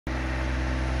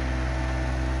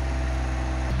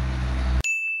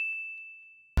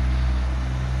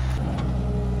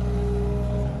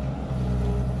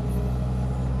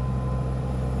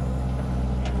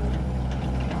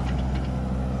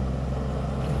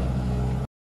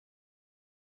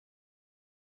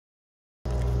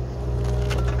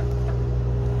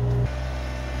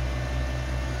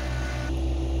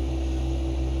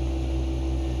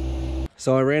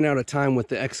So I ran out of time with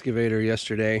the excavator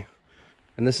yesterday,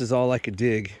 and this is all I could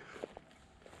dig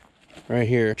right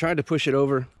here. I tried to push it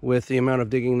over with the amount of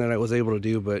digging that I was able to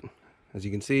do, but as you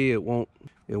can see,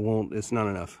 it's not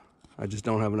enough. I just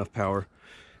don't have enough power,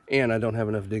 and I don't have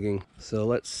enough digging. So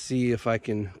let's see if I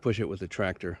can push it with the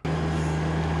tractor.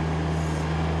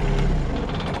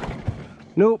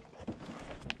 Nope.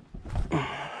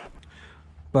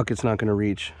 Bucket's not gonna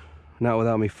reach. Not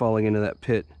without me falling into that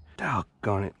pit.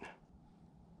 Doggone it.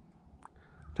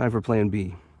 Time for plan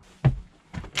B.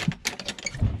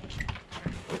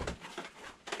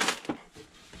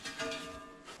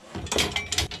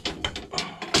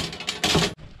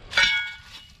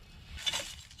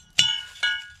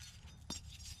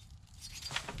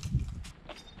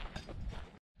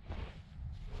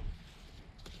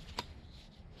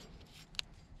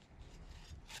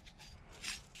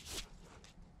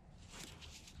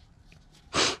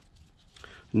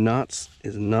 Knots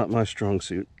is not my strong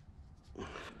suit.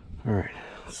 All right,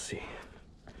 let's see.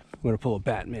 I'm gonna pull a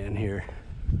Batman here.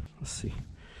 Let's see.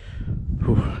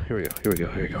 Whew, here we go, here we go,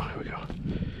 here we go, here we go.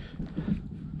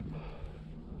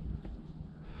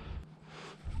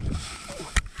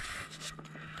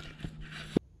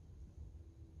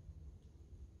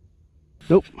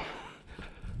 Nope.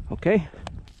 Okay.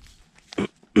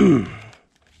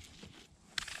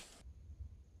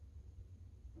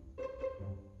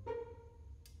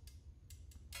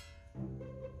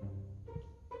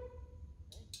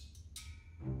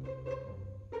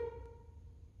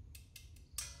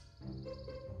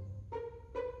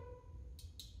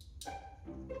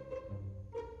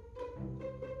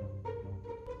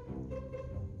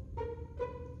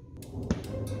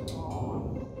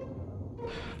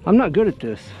 I'm not good at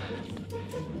this.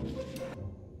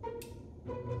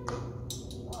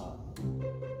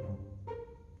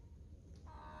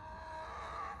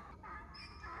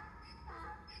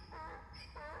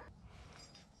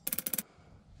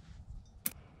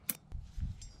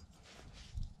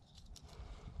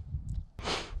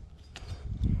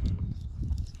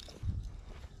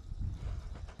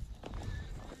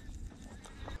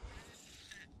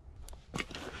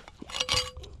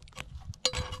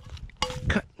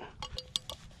 Cut.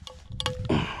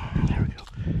 There we go.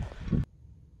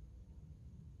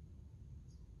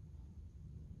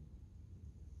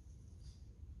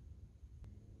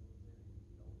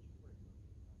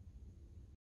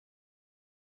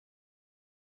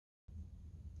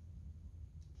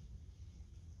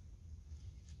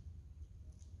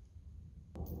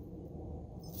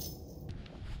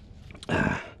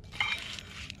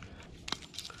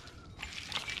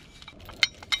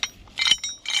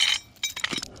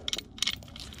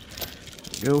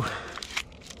 Go.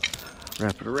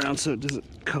 Wrap it around so it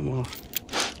doesn't come off.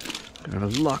 Gotta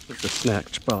lock the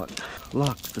snatch block.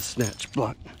 Lock the snatch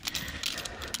block.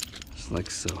 Just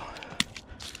like so.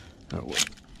 Oh, wait.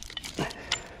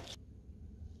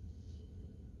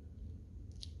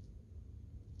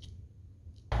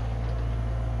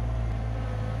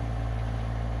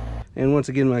 And once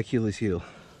again, my Achilles heel.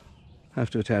 I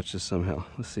have to attach this somehow.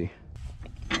 Let's see.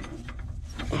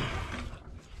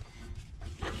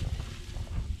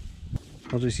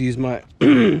 I'll just use my,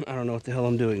 I don't know what the hell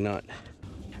I'm doing, knot.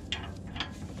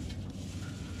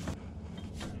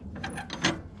 Make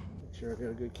sure I got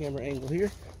a good camera angle here.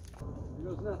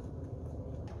 Here goes nothing.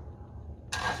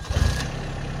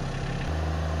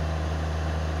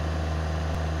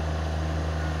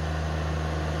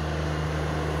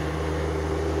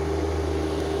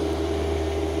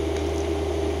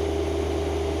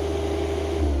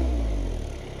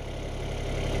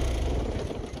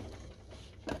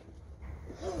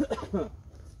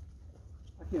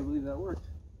 I can't believe that worked.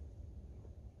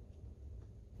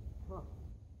 Huh.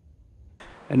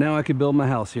 And now I can build my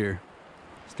house here.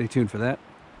 Stay tuned for that.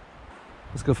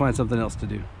 Let's go find something else to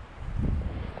do.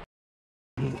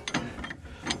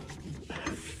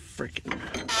 Freaking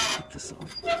get this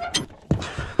off.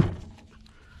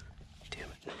 Damn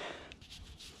it.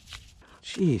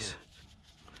 Jeez.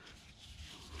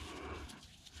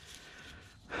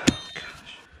 Oh,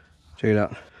 gosh. Check it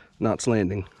out. Knots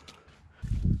landing.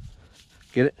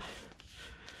 Get it?